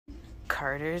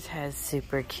Carter's has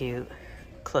super cute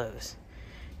clothes.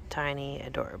 Tiny,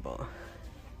 adorable.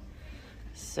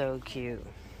 So cute.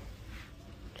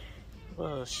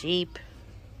 Little sheep.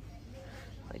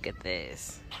 Look at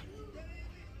this.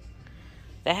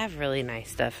 They have really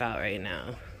nice stuff out right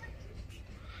now.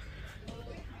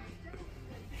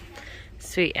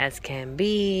 Sweet as can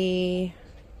be.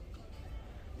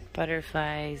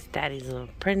 Butterflies. Daddy's little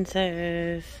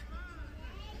princess.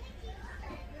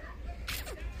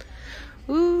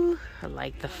 Ooh, I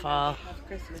like the fall.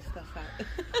 Christmas stuff out.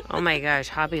 Oh my gosh,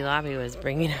 Hobby Lobby was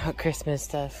bringing out Christmas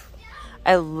stuff.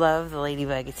 I love the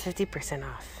ladybug. It's 50%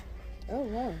 off. Oh,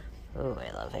 wow. Oh,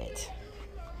 I love it.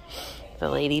 The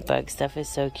ladybug stuff is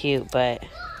so cute, but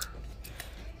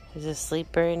there's a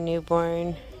sleeper and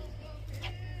newborn.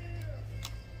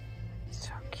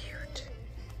 So cute.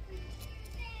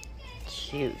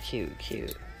 Cute, cute,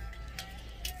 cute.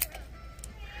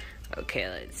 Okay,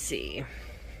 let's see.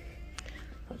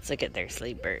 Let's look at their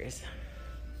sleepers.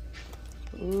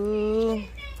 Ooh,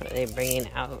 what are they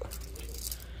bringing out?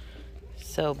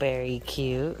 So very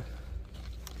cute.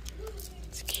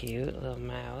 It's cute, little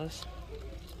mouse.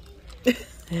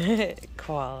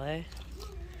 Koala.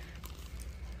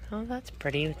 Oh, that's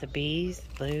pretty with the bees.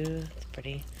 Blue, that's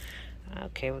pretty.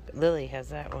 Okay, Lily has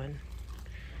that one.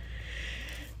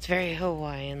 It's very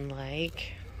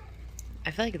Hawaiian-like.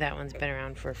 I feel like that one's been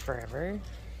around for forever.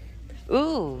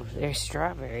 Ooh, there's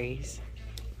strawberries.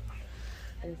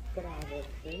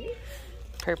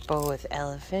 Purple with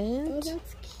elephant. Oh,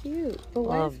 that's cute. But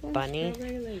why is one bunny.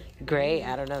 Like gray.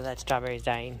 I don't know. That strawberry's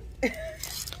dying.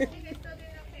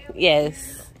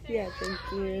 Yes. Yeah, thank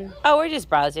you. Oh, we're just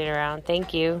browsing around.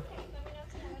 Thank you.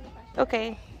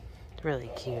 Okay.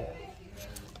 Really cute.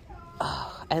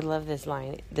 Oh, I love this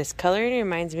line. This coloring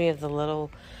reminds me of the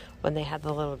little, when they had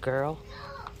the little girl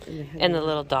and the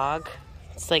little dog.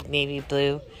 It's like navy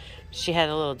blue. She had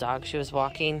a little dog she was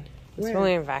walking. It was when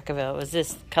we were in Vacaville. It was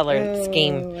this color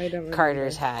scheme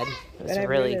Carter's had. It was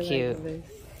really cute.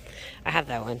 I have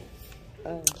that one.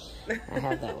 Oh. I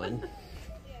have that one.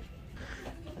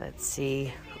 Let's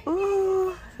see.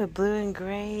 Ooh, the blue and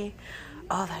gray.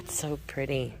 Oh, that's so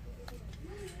pretty.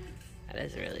 That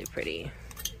is really pretty.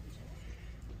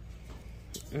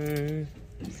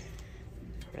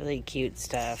 Really cute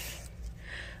stuff.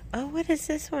 Oh, what is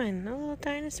this one? A little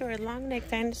dinosaur, long neck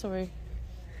dinosaur.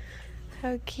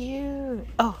 How cute.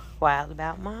 Oh, Wild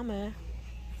About Mama.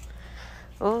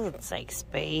 Oh, it's like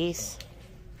space.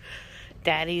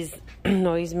 Daddy's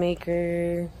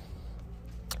noisemaker.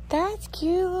 That's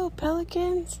cute, little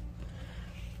pelicans.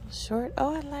 Short.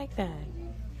 Oh, I like that.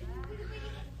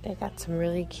 They got some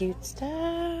really cute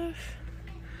stuff.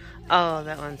 Oh,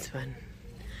 that one's fun.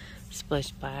 Splish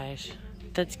Splash.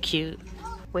 That's cute.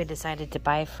 We decided to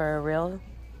buy for a real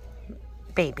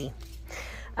baby.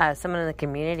 Someone in the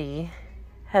community,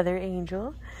 Heather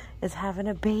Angel, is having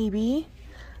a baby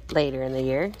later in the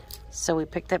year. So we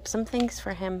picked up some things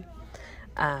for him.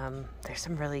 There's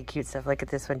some really cute stuff. Look at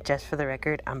this one. Just for the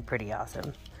record, I'm pretty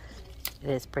awesome. It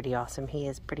is pretty awesome. He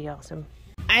is pretty awesome.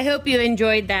 I hope you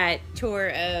enjoyed that tour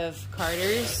of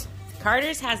Carter's.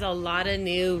 Carter's has a lot of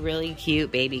new, really cute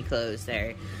baby clothes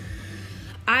there.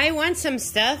 I want some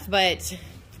stuff, but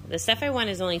the stuff I want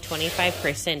is only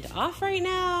 25% off right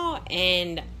now,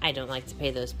 and I don't like to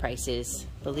pay those prices.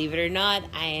 Believe it or not,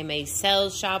 I am a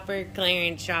sales shopper,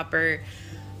 clearance shopper.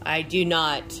 I do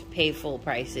not pay full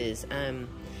prices.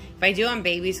 If I do on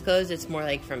baby's clothes, it's more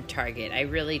like from Target. I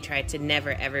really try to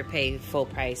never ever pay full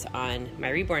price on my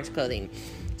Reborn's clothing.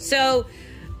 So,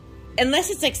 unless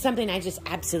it's like something I just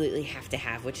absolutely have to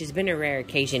have, which has been a rare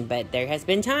occasion, but there has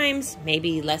been times,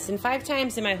 maybe less than 5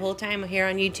 times in my whole time here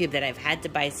on YouTube, that I've had to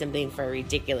buy something for a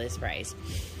ridiculous price.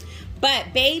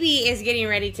 But baby is getting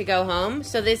ready to go home.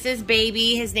 So this is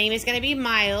baby. His name is going to be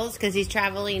Miles because he's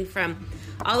traveling from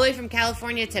all the way from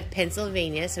California to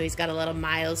Pennsylvania. So he's got a little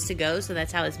miles to go. So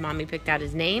that's how his mommy picked out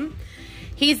his name.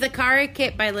 He's the Cara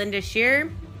Kit by Linda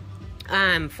Shear.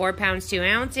 4 pounds, 2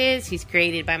 ounces. He's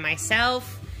created by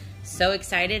myself. So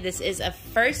excited. This is a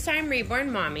first-time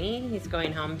Reborn mommy he's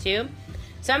going home to.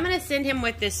 So I'm going to send him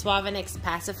with this Suavenex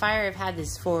pacifier. I've had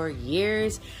this for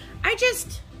years.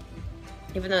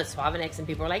 Even though it's Suavenex and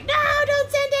people are like, no,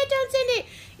 don't send it, don't send it.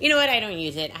 You know what? I don't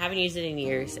use it. I haven't used it in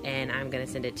years, and I'm going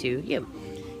to send it to you.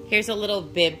 Here's a little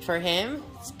bib for him.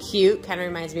 It's cute. Kind of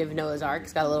reminds me of Noah's Ark.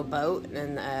 It's got a little boat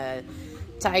and a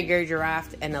tiger,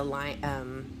 giraffe, and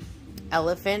a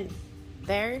elephant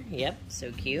there. Yep,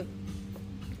 so cute.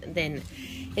 And then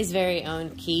his very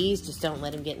own keys. Just don't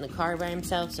let him get in the car by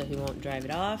himself so he won't drive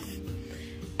it off.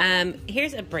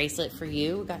 Here's a bracelet for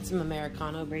you. Got some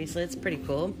Americano bracelets. Pretty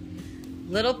cool.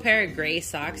 little pair of gray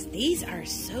socks. These are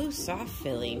so soft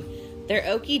feeling. They're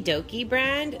Okie Dokie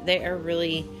brand. They are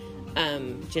really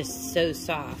just so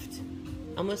soft.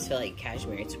 Almost feel like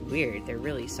cashmere. It's weird. They're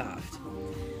really soft.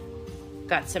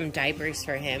 Got some diapers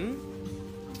for him.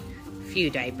 Few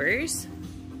diapers.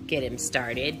 Get him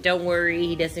started. Don't worry,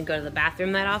 he doesn't go to the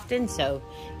bathroom that often, so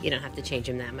you don't have to change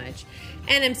him that much.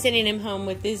 And I'm sending him home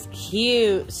with this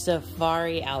cute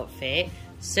safari outfit.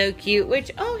 So cute, which,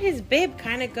 oh, his bib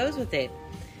kind of goes with it.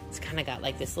 It's kind of got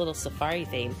like this little safari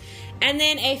theme. And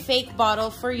then a fake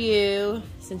bottle for you.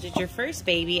 Since it's your first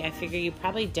baby, I figure you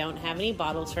probably don't have any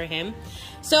bottles for him.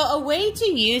 So a way to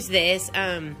use this,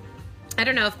 I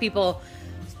don't know if people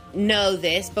know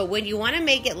this, but when you want to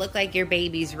make it look like your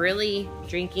baby's really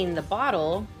drinking the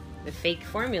bottle, the fake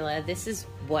formula, this is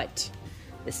what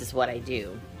I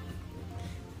do.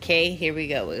 Okay, here we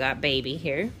go. We got baby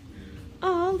here.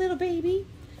 Oh, little baby.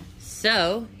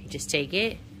 So you just take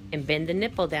it and bend the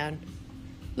nipple down.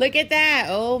 Look at that.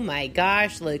 Oh my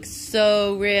gosh, looks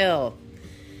so real.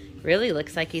 Really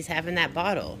looks like he's having that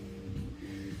bottle.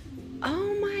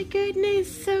 Oh my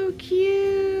goodness, so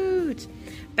cute.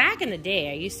 Back in the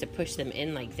day, I used to push them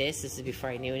in like this. This is before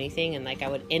I knew anything. And like I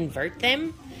would invert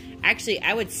them. Actually,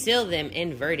 I would seal them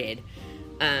inverted.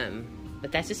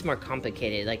 But that's just more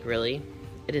complicated. Like really,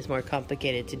 it is more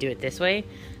complicated to do it this way.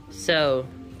 So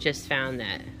just found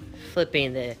that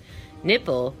flipping the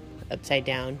nipple upside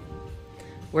down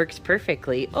works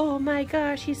perfectly. Oh my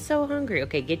gosh, he's so hungry.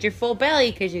 Okay, get your full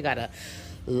belly because you got a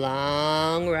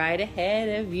long ride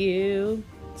ahead of you.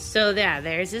 So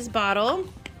there's his bottle.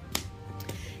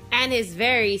 And his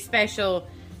very special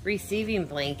receiving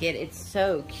blanket. It's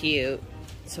so cute.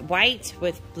 It's white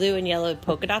with blue and yellow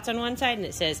polka dots on one side. And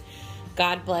it says,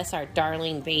 God bless our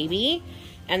darling baby.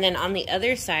 And then on the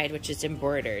other side, which is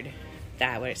embroidered,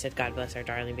 that where it said, God bless our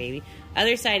darling baby.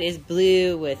 Other side is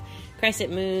blue with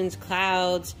crescent moons,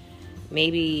 clouds.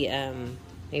 Maybe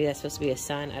that's supposed to be a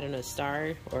sun. I don't know,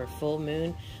 star or full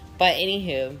moon. But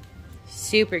anywho,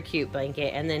 super cute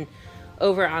blanket. And then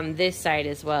over on this side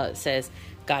as well, it says,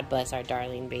 God bless our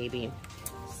darling baby.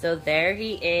 So there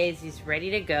he is. He's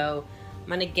ready to go. I'm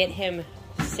going to get him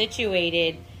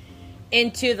situated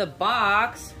into the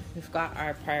box. We've got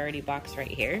our priority box right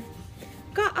here.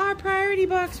 Got our priority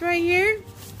box right here.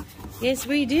 Yes,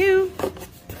 we do.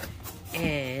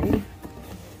 And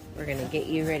we're going to get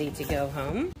you ready to go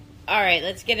home. All right,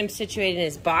 let's get him situated in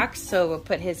his box. So we'll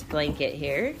put his blanket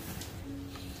here.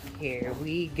 Here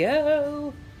we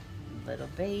go. Little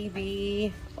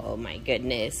baby. Oh my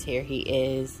goodness, here he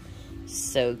is.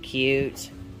 So cute.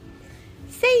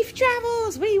 Safe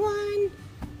travels, we won.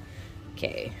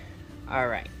 Okay, all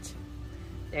right.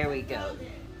 There we go.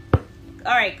 All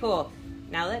right, cool.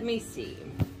 Now let me see.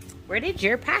 Where did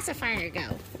your pacifier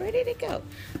go? Where did it go?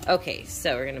 Okay,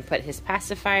 so we're gonna put his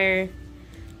pacifier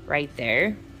right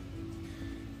there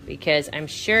because I'm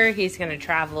sure he's gonna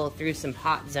travel through some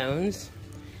hot zones.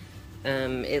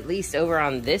 At least over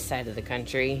on this side of the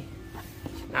country.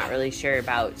 Not really sure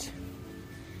about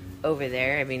over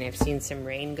there. I mean, I've seen some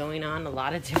rain going on, a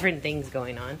lot of different things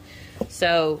going on.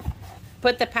 So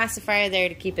put the pacifier there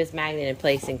to keep his magnet in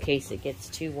place in case it gets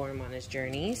too warm on his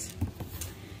journeys.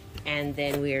 And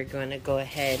then we are going to go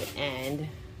ahead and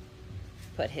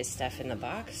put his stuff in the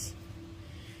box.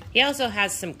 He also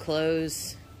has some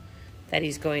clothes that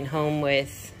he's going home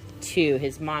with too.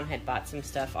 His mom had bought some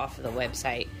stuff off of the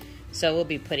website. So we'll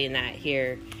be putting that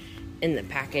here in the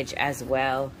package as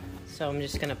well. So I'm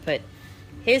just going to put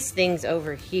his things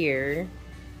over here.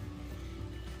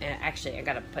 And actually, I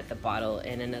got to put the bottle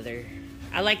in another.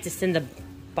 I like to send the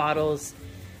bottles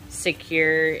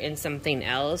secure in something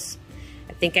else.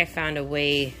 I think I found a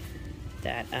way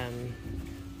that,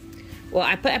 well,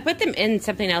 I put them in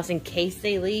something else in case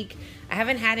they leak. I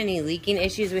haven't had any leaking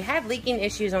issues. We had leaking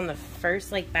issues on the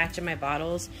first batch of my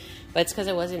bottles, but it's because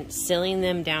I wasn't sealing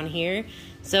them down here.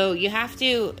 So you have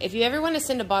to, if you ever want to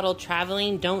send a bottle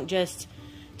traveling, don't just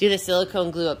do the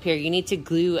silicone glue up here. You need to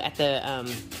glue at the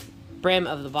brim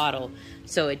of the bottle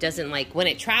so it doesn't when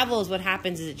it travels, what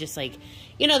happens is it just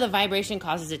the vibration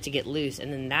causes it to get loose,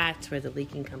 and then that's where the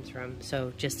leaking comes from.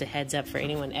 So just a heads up for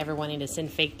anyone ever wanting to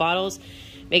send fake bottles,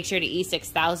 make sure to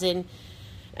E6000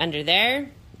 under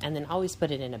there. And then always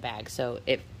put it in a bag so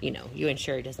you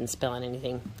ensure it doesn't spill on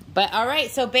anything. But all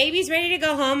right, so baby's ready to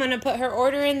go home. I'm gonna put her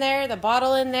order in there, the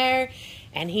bottle in there,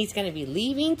 and he's gonna be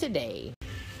leaving today.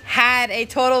 Had a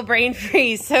total brain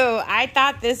freeze. So I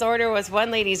thought this order was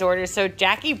one lady's order. So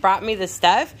Jackie brought me the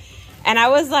stuff, and I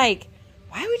was like,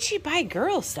 why would she buy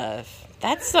girl stuff?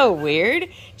 That's so weird.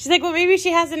 She's like, well, maybe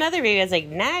she has another baby. I was like,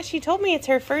 nah, she told me it's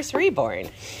her first reborn.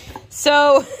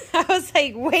 So I was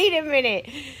like, wait a minute.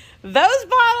 Those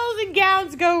bottles and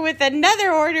gowns go with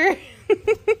another order.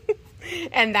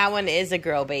 And that one is a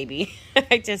girl baby.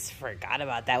 I just forgot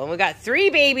about that one. We got 3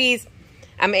 babies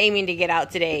I'm aiming to get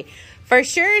out today. For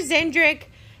sure, Zendrick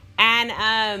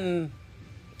and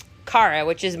Kara,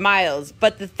 which is Miles.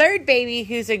 But the 3rd baby,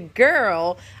 who's a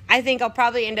girl, I think I'll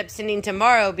probably end up sending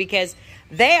tomorrow because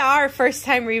they are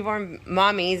first-time Reborn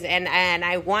mommies, and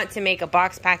I want to make a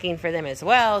box packing for them as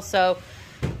well. So,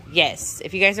 yes,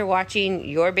 if you guys are watching,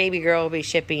 your baby girl will be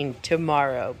shipping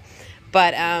tomorrow.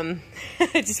 But I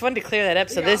just wanted to clear that up.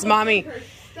 So this mommy,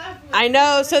 I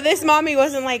know. So this mommy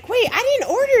wasn't like, wait, I didn't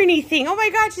order anything. Oh my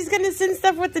God, she's going to send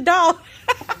stuff with the doll.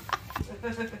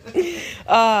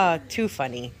 Oh, too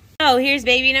funny. Oh, here's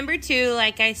baby number 2.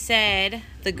 Like I said,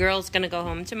 the girl's going to go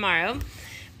home tomorrow.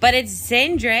 But it's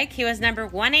Zendrick. He was number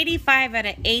 185 out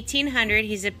of 1,800.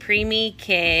 He's a preemie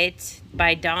kit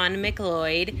by Dawn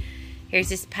McLeod. Here's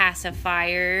his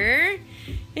pacifier.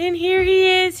 And here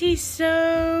he is. He's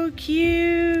so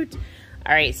cute.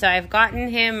 All right, so I've gotten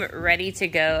him ready to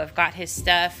go. I've got his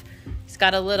stuff. He's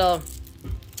got a little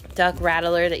duck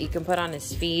rattler that you can put on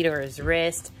his feet or his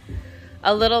wrist.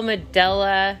 A little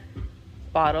Medela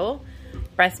bottle,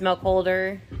 breast milk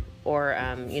holder, or,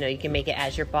 you can make it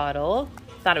as your bottle.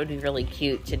 Thought it would be really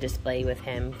cute to display with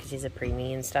him because he's a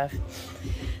preemie and stuff.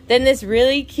 Then this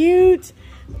really cute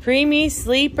preemie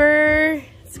sleeper.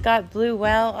 It's got blue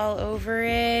well all over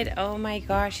it. Oh my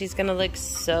gosh, he's gonna look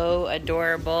so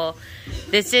adorable.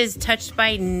 This is Touched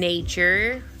by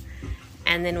Nature.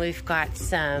 And then we've got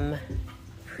some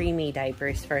preemie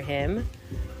diapers for him.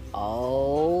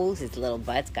 Oh, his little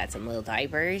butt's got some little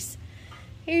diapers.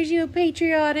 Here's your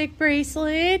patriotic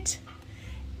bracelet.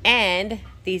 And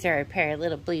these are a pair of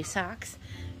little blue socks.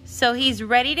 So he's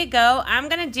ready to go. I'm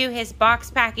going to do his box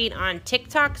packing on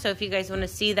TikTok. So if you guys want to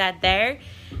see that there,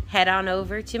 head on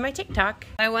over to my TikTok.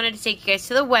 I wanted to take you guys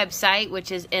to the website,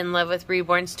 which is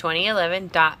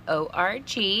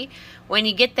inlovewithreborns2011.org. When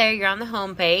you get there, you're on the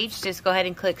home page. Just go ahead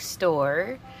and click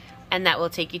store. And that will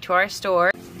take you to our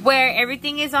store where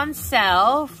everything is on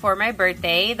sale for my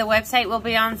birthday. The website will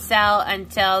be on sale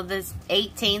until the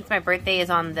 18th. My birthday is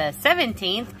on the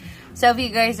 17th. So if you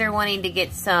guys are wanting to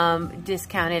get some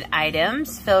discounted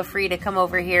items, feel free to come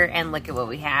over here and look at what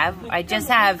we have. I just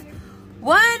have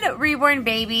 1 Reborn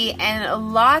baby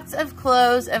and lots of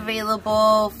clothes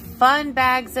available, fun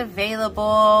bags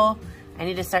available. I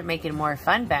need to start making more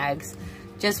fun bags.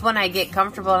 Just when I get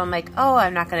comfortable and I'm like, oh,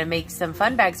 I'm not going to make some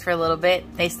fun bags for a little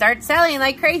bit, they start selling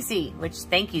like crazy, which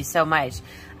thank you so much.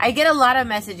 I get a lot of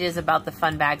messages about the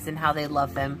fun bags and how they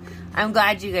love them. I'm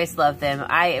glad you guys love them.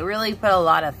 I really put a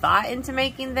lot of thought into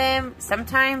making them.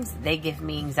 Sometimes they give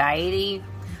me anxiety,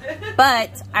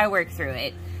 but I work through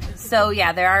it. So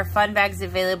yeah, there are fun bags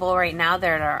available right now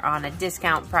that are on a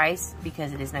discount price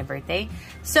because it is my birthday.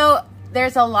 So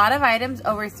there's a lot of items,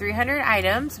 over 300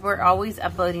 items. We're always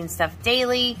uploading stuff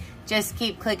daily. Just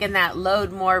keep clicking that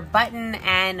load more button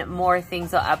and more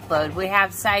things will upload. We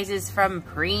have sizes from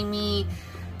preemie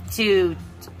to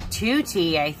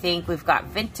 2T, I think. We've got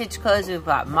vintage clothes, we've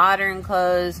got modern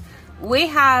clothes. We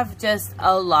have just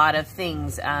a lot of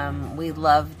things. We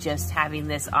love just having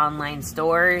this online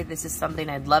store. This is something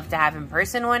I'd love to have in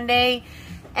person one day.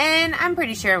 And I'm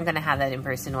pretty sure I'm gonna have that in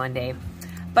person one day.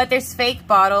 But there's fake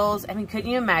bottles. I mean, couldn't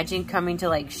you imagine coming to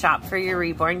like shop for your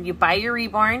Reborn? You buy your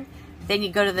Reborn, then you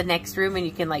go to the next room and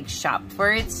you can like shop for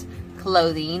its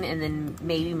clothing and then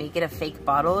maybe make it a fake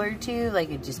bottle or 2. Like,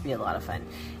 it'd just be a lot of fun.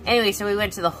 Anyway, so we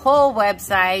went to the whole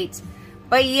website.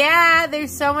 But yeah,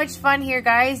 there's so much fun here,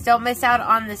 guys. Don't miss out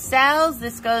on the sales.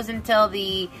 This goes until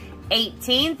the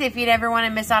 18th. If you'd ever want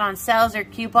to miss out on sales or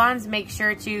coupons, make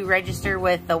sure to register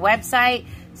with the website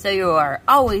so you are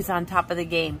always on top of the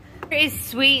game. Here is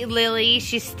Sweet Lily.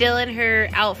 She's still in her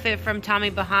outfit from Tommy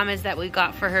Bahamas that we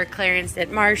got for her clearance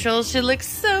at Marshall's. She looks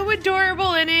so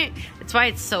adorable in it. That's why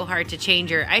it's so hard to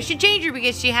change her. I should change her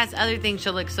because she has other things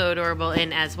she'll look so adorable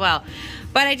in as well.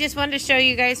 But I just wanted to show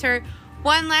you guys her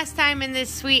one last time in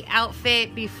this sweet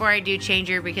outfit before I do change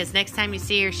her, because next time you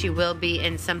see her, she will be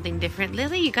in something different.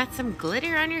 Lily, you got some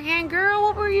glitter on your hand, girl.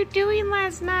 What were you doing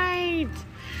last night?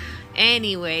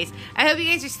 Anyways, I hope you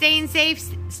guys are staying safe,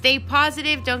 stay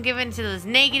positive, don't give in to those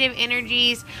negative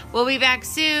energies. We'll be back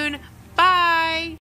soon. Bye!